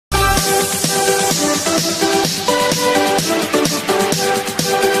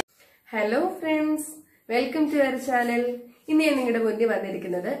Hello friends, welcome to our channel. ഇന്ന് ഞാൻ നിങ്ങളുടെ മുന്നിൽ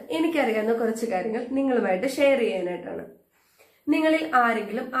വന്നിരിക്കുന്നത് എനിക്കറിയാവുന്ന കുറച്ച് കാര്യങ്ങൾ നിങ്ങളുമായിട്ട് ഷെയർ ചെയ്യാനായിട്ടാണ്. നിങ്ങളിൽ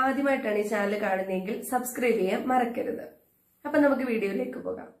ആരെങ്കിലും ആദ്യമായിട്ടാണ് ഈ ചാനൽ കാണുന്നതെങ്കിൽ സബ്സ്ക്രൈബ് ചെയ്യാൻ മറക്കരുത്. അപ്പോൾ നമുക്ക് വീഡിയോയിലേക്ക്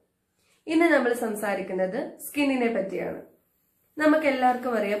പോകാം. ഇന്ന് നമ്മൾ സംസാരിക്കുന്നത് സ്കിന്നിനെ പറ്റിയാണ്. നമുക്ക്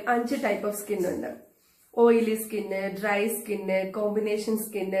എല്ലാവർക്കും അറിയാം 5 ടൈപ്പ് ഓഫ് സ്കിൻ ഉണ്ട്. Oily skin, dry skin, combination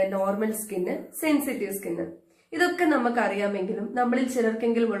skin, normal skin, sensitive skin. ഇതൊക്കെ നമുക്ക് അറിയാമെങ്കിലും നമ്മളിൽ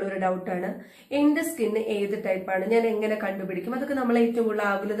ചിലർക്കെങ്കിലും ഉള്ള ഒരു ഡൗട്ടാണ്, എന്റെ സ്കിന്ന് ഏത് ടൈപ്പാണ്, ഞാൻ എങ്ങനെ കണ്ടുപിടിക്കും? അതൊക്കെ നമ്മളെ ഏറ്റവും കൂടുതൽ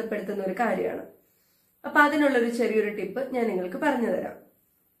ആകുലതപ്പെടുത്തുന്ന ഒരു കാര്യമാണ്. അപ്പൊ അതിനുള്ളൊരു ചെറിയൊരു ടിപ്പ് ഞാൻ നിങ്ങൾക്ക് പറഞ്ഞു തരാം.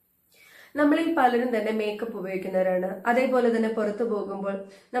 നമ്മളിൽ പലരും തന്നെ മേക്കപ്പ് ഉപയോഗിക്കുന്നവരാണ്. അതേപോലെ തന്നെ പുറത്തു പോകുമ്പോൾ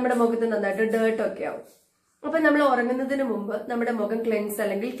നമ്മുടെ മുഖത്ത് നന്നായിട്ട് ഡേർട്ടൊക്കെ ആവും. അപ്പൊ നമ്മൾ ഉറങ്ങുന്നതിന് മുമ്പ് നമ്മുടെ മുഖം ക്ലെൻസ്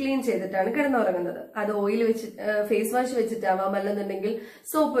അല്ലെങ്കിൽ ക്ലീൻ ചെയ്തിട്ടാണ് കിടന്നുറങ്ങുന്നത്. അത് ഓയിൽ വെച്ച് ഫേസ് വാഷ് വെച്ചിട്ടാവാം, അല്ലെന്നുണ്ടെങ്കിൽ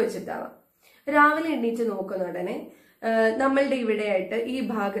സോപ്പ് വെച്ചിട്ടാവാം. രാവിലെ എണ്ണീറ്റ് നോക്കുന്ന ഉടനെ നമ്മളുടെ ഇവിടെയായിട്ട് ഈ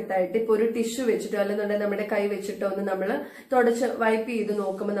ഭാഗത്തായിട്ട് ഇപ്പൊ ഒരു ടിഷ്യൂ വെച്ചിട്ടോ അല്ലെന്നുണ്ടെങ്കിൽ നമ്മുടെ കൈ വെച്ചിട്ടോ ഒന്ന് നമ്മൾ തുടച്ച് വൈപ്പ് ചെയ്ത്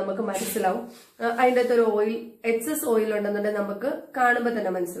നോക്കുമ്പോൾ നമുക്ക് മനസ്സിലാവും അതിൻ്റെ അകത്ത് ഒരു ഓയിൽ, എക്സസ് ഓയിൽ ഉണ്ടെന്നുണ്ടെങ്കിൽ നമുക്ക് കാണുമ്പോൾ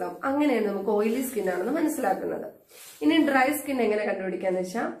തന്നെ മനസ്സിലാവും. അങ്ങനെയാണ് നമുക്ക് ഓയിലി സ്കിൻ ആണെന്ന് മനസ്സിലാക്കുന്നത്. ഇനി ഡ്രൈ സ്കിൻ എങ്ങനെ കണ്ടുപിടിക്കാന്ന്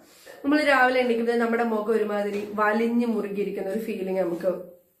വെച്ചാൽ, നമ്മൾ രാവിലെ എണ്ണിക്കുമ്പോൾ നമ്മുടെ മുഖം ഒരുമാതിരി വലിഞ്ഞു മുറുകിയിരിക്കുന്ന ഒരു ഫീലിംഗ് നമുക്ക്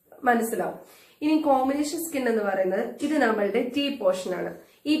മനസ്സിലാവും. ഇനി കോമ്പിനേഷൻ സ്കിൻ എന്ന് പറയുന്നത് ഇത് നമ്മളുടെ ടീ പോർഷൻ ആണ്.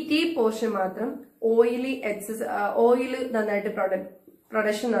 ഈ ടീ പോർഷൻ മാത്രം ഓയിൽ നന്നായിട്ട്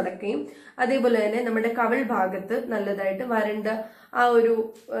പ്രൊഡക്ഷൻ നടക്കുകയും അതേപോലെ തന്നെ നമ്മുടെ കവിൾ ഭാഗത്ത് നല്ലതായിട്ട് വരണ്ട ആ ഒരു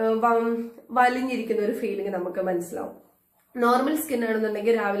വലിഞ്ഞിരിക്കുന്ന ഒരു ഫീലിംഗ് നമുക്ക് മനസ്സിലാവും. നോർമൽ സ്കിൻ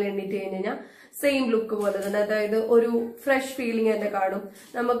ആണെന്നുണ്ടെങ്കിൽ രാവിലെ എണ്ണീറ്റ് കഴിഞ്ഞാൽ സെയിം ലുക്ക് പോലെ തന്നെ, അതായത് ഒരു ഫ്രഷ് ഫീലിംഗ് തന്നെ കാണും.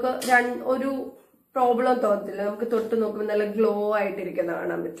 നമുക്ക് ഒരു പ്രോബ്ലം തോന്നത്തില്ല. നമുക്ക് തൊട്ട് നോക്കുമ്പോൾ നല്ല ഗ്ലോ ആയിട്ടിരിക്കുന്ന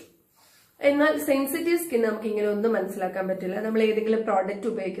കാണാൻ പറ്റും. എന്നാൽ സെൻസിറ്റീവ് സ്കിൻ നമുക്ക് ഇങ്ങനെ ഒന്നും മനസ്സിലാക്കാൻ പറ്റില്ല. നമ്മൾ ഏതെങ്കിലും പ്രോഡക്റ്റ്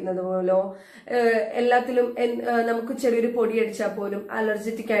ഉപയോഗിക്കുന്നത് പോലോ എല്ലാത്തിലും നമുക്ക് ചെറിയൊരു പൊടി അടിച്ചാൽ പോലും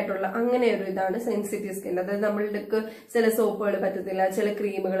അലർജറ്റിക് ആയിട്ടുള്ള അങ്ങനെ ഒരു ഇതാണ് സെൻസിറ്റീവ് സ്കിൻ. അതായത് നമ്മൾക്ക് ചില സോപ്പുകൾ പറ്റത്തില്ല, ചില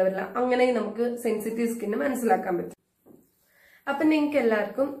ക്രീമുകൾ വരില്ല, അങ്ങനെ നമുക്ക് സെൻസിറ്റീവ് സ്കിന്ന് മനസ്സിലാക്കാൻ പറ്റും. അപ്പൊ നിങ്ങൾക്ക്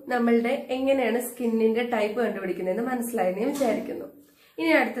എല്ലാവർക്കും നമ്മളുടെ എങ്ങനെയാണ് സ്കിന്നിന്റെ ടൈപ്പ് കണ്ടുപിടിക്കുന്നതെന്ന് മനസ്സിലായെന്ന് ഞാൻ വിചാരിക്കുന്നു.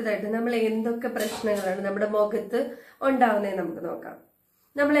 ഇനി അടുത്തതായിട്ട് നമ്മൾ എന്തൊക്കെ പ്രശ്നങ്ങളാണ് നമ്മുടെ മുഖത്ത് ഉണ്ടാവുന്നതെന്ന് നമുക്ക് നോക്കാം.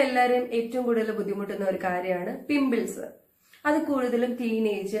 നമ്മളെല്ലാവരും ഏറ്റവും കൂടുതൽ ബുദ്ധിമുട്ടുന്ന ഒരു കാര്യമാണ് പിമ്പിൾസ്. അത് കൂടുതലും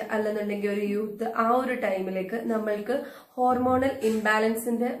ടീനേജ് അല്ലെന്നുണ്ടെങ്കിൽ ഒരു യൂത്ത് ആ ഒരു ടൈമിലേക്ക് നമ്മൾക്ക് ഹോർമോണൽ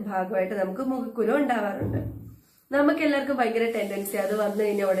ഇംബാലൻസിന്റെ ഭാഗമായിട്ട് നമുക്ക് മുഖക്കുരു ഉണ്ടാവാറുണ്ട്. നമുക്ക് എല്ലാവർക്കും ഭയങ്കര ടെൻഡൻസി അത് വന്നു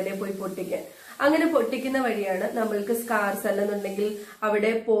കഴിഞ്ഞാൽ ഉടനെ പോയി പൊട്ടിക്കാൻ. അങ്ങനെ പൊട്ടിക്കുന്ന വഴിയാണ് നമ്മൾക്ക് സ്കാർസ് അല്ലെന്നുണ്ടെങ്കിൽ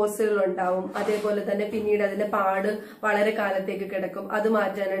അവിടെ പോസുകൾ ഉണ്ടാവും. അതേപോലെ തന്നെ പിന്നീട് അതിന്റെ പാട് വളരെ കാലത്തേക്ക് കിടക്കും. അത്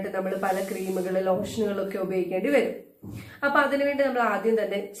മാറ്റാനായിട്ട് നമ്മൾ പല ക്രീമുകൾ, ലോഷനുകളൊക്കെ ഉപയോഗിക്കേണ്ടി വരും. അപ്പൊ അതിനുവേണ്ടി നമ്മൾ ആദ്യം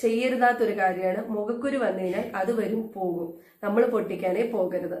തന്നെ ചെയ്യരുതാത്തൊരു കാര്യമാണ്, മുഖക്കുരു വന്നു കഴിഞ്ഞാൽ അത് വരും പോകും, നമ്മൾ പൊട്ടിക്കാനേ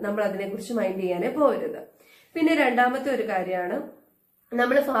പോകരുത്, നമ്മൾ അതിനെക്കുറിച്ച് മൈൻഡ് ചെയ്യാനേ പോകരുത്. പിന്നെ രണ്ടാമത്തെ ഒരു കാര്യമാണ്,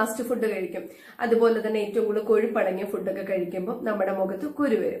 നമ്മൾ ഫാസ്റ്റ് ഫുഡ് കഴിക്കും. അതുപോലെ തന്നെ ഏറ്റവും കൂടുതൽ കൊഴുപ്പടങ്ങിയ ഫുഡൊക്കെ കഴിക്കുമ്പോൾ നമ്മുടെ മുഖത്ത്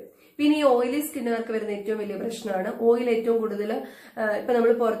കുരു വരും. പിന്നെ ഈ ഓയിലി സ്കിന്നുകാർക്ക് വരുന്ന ഏറ്റവും വലിയ പ്രശ്നമാണ് ഓയിൽ ഏറ്റവും കൂടുതൽ ഇപ്പൊ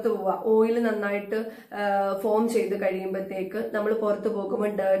നമ്മൾ പുറത്തു പോവുക, ഓയിൽ നന്നായിട്ട് ഫോം ചെയ്ത് കഴിയുമ്പോഴത്തേക്ക് നമ്മൾ പുറത്തു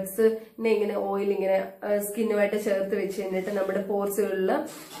പോകുമ്പോൾ ഡേർട്സ് ഇങ്ങനെ ഓയിൽ ഇങ്ങനെ സ്കിന്നുമായിട്ട് ചേർത്ത് വെച്ച് കഴിഞ്ഞിട്ട് നമ്മുടെ പോർസുകളിൽ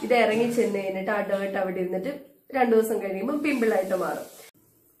ഇത് ഇറങ്ങി ചെന്ന് കഴിഞ്ഞിട്ട് ആ ഡേർട്ട് അവിടെ ഇരുന്നിട്ട് 2 ദിവസം കഴിയുമ്പോൾ പിമ്പിളായിട്ട് മാറും.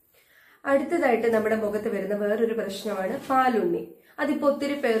 അടുത്തതായിട്ട് നമ്മുടെ മുഖത്ത് വരുന്ന വേറൊരു പ്രശ്നമാണ് പാലുണ്ണി. അതിപ്പോ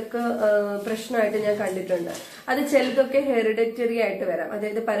ഒത്തിരി പേർക്ക് പ്രശ്നമായിട്ട് ഞാൻ കണ്ടിട്ടുണ്ട്. അത് ചിലതൊക്കെ ഹെറിഡിറ്ററി ആയിട്ട് വരാം,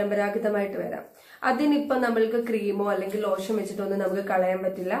 അതായത് പരമ്പരാഗതമായിട്ട് വരാം. അതിനിപ്പോ നമ്മൾക്ക് ക്രീമോ അല്ലെങ്കിൽ ലോഷൻ വെച്ചിട്ടൊന്നും നമുക്ക് കളയാൻ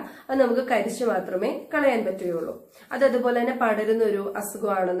പറ്റില്ല. അത് നമുക്ക് കരിച്ച് മാത്രമേ കളയാൻ പറ്റുകയുള്ളൂ. അത് അതുപോലെ തന്നെ പടരുന്ന ഒരു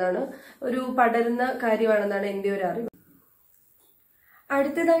അസുഖമാണെന്നാണ്, ഒരു പടരുന്ന കാര്യമാണെന്നാണ് എന്റെ ഒരു അറിവ്.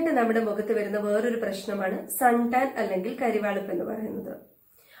 അടുത്തതായിട്ട് നമ്മുടെ മുഖത്ത് വരുന്ന വേറൊരു പ്രശ്നമാണ് സൺ ടാൻ അല്ലെങ്കിൽ കരിവാളിപ്പ് എന്ന് പറയുന്നത്.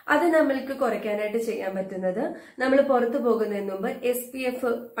 അത് നമ്മൾക്ക് കുറയ്ക്കാനായിട്ട് ചെയ്യാൻ പറ്റുന്നത്, നമ്മൾ പുറത്തു പോകുന്നതിന് മുമ്പ് SPF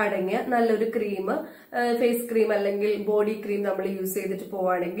അടങ്ങിയ നല്ലൊരു ക്രീം, ഫേസ് ക്രീം അല്ലെങ്കിൽ ബോഡി ക്രീം നമ്മൾ യൂസ് ചെയ്തിട്ട്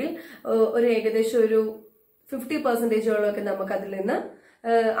പോവുകയാണെങ്കിൽ ഒരു ഏകദേശം ഒരു 50% നമുക്ക് അതിൽ നിന്ന്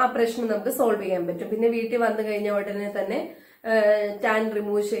ആ പ്രശ്നം നമുക്ക് സോൾവ് ചെയ്യാൻ പറ്റും. പിന്നെ വീട്ടിൽ വന്നു കഴിഞ്ഞ ഉടനെ തന്നെ ടാൻ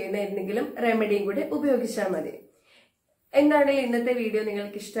റിമൂവ് ചെയ്യുന്ന എന്തെങ്കിലും റെമഡിയും കൂടി ഉപയോഗിച്ചാൽ മതി. എന്താണെങ്കിലും ഇന്നത്തെ വീഡിയോ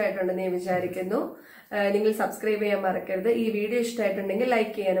നിങ്ങൾക്ക് ഇഷ്ടമായിട്ടുണ്ടെന്ന് ഞാൻ വിചാരിക്കുന്നു. നിങ്ങൾ സബ്സ്ക്രൈബ് ചെയ്യാൻ മറക്കരുത്. ഈ വീഡിയോ ഇഷ്ടമായിട്ടുണ്ടെങ്കിൽ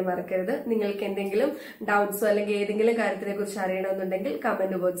ലൈക്ക് ചെയ്യാനും മറക്കരുത്. നിങ്ങൾക്ക് എന്തെങ്കിലും ഡൗട്ട്സോ അല്ലെങ്കിൽ ഏതെങ്കിലും കാര്യത്തിനെ കുറിച്ച് അറിയണമെന്നുണ്ടെങ്കിൽ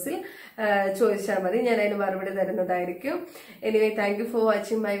കമന്റ് ബോക്സിൽ ചോദിച്ചാൽ മതി, ഞാൻ അതിന് മറുപടി തരുന്നതായിരിക്കും. Anyway, thank you for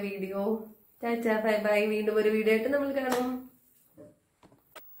watching my video. Tata, bye bye. വീണ്ടും ഒരു വീഡിയോ ആയിട്ട് നമ്മൾ കാണാം.